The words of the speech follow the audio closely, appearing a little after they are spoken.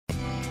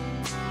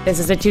This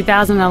is a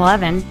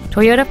 2011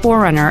 Toyota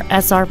 4Runner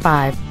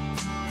SR5.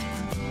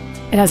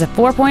 It has a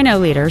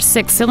 4.0-liter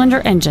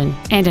six-cylinder engine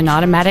and an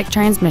automatic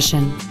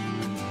transmission.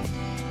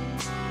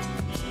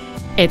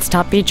 Its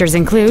top features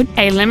include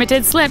a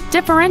limited-slip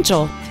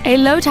differential, a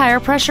low-tire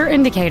pressure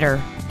indicator,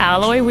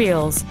 alloy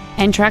wheels,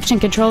 and traction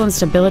control and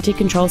stability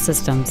control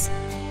systems.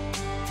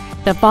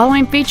 The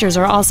following features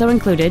are also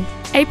included: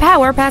 a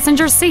power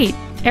passenger seat,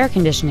 air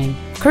conditioning,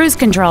 cruise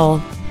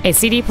control, a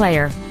CD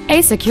player,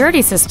 a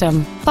security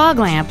system, fog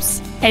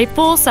lamps, a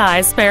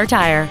full-size spare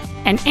tire,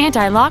 an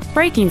anti-lock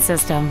braking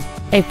system,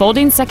 a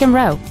folding second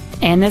row,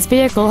 and this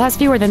vehicle has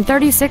fewer than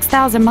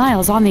 36,000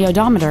 miles on the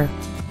odometer.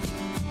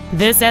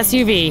 This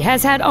SUV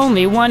has had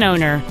only one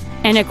owner,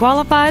 and it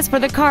qualifies for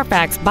the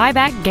Carfax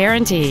buyback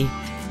guarantee.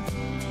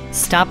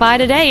 Stop by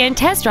today and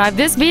test drive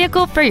this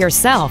vehicle for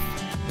yourself.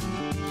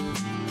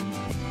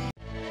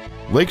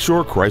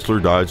 Lakeshore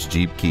Chrysler Dodge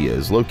Jeep Kia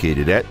is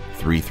located at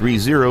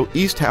 330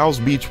 East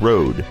Howze Beach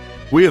Road.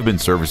 We have been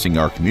servicing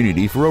our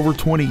community for over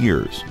 20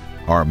 years.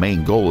 Our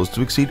main goal is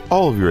to exceed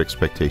all of your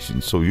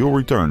expectations so you'll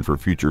return for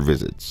future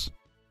visits.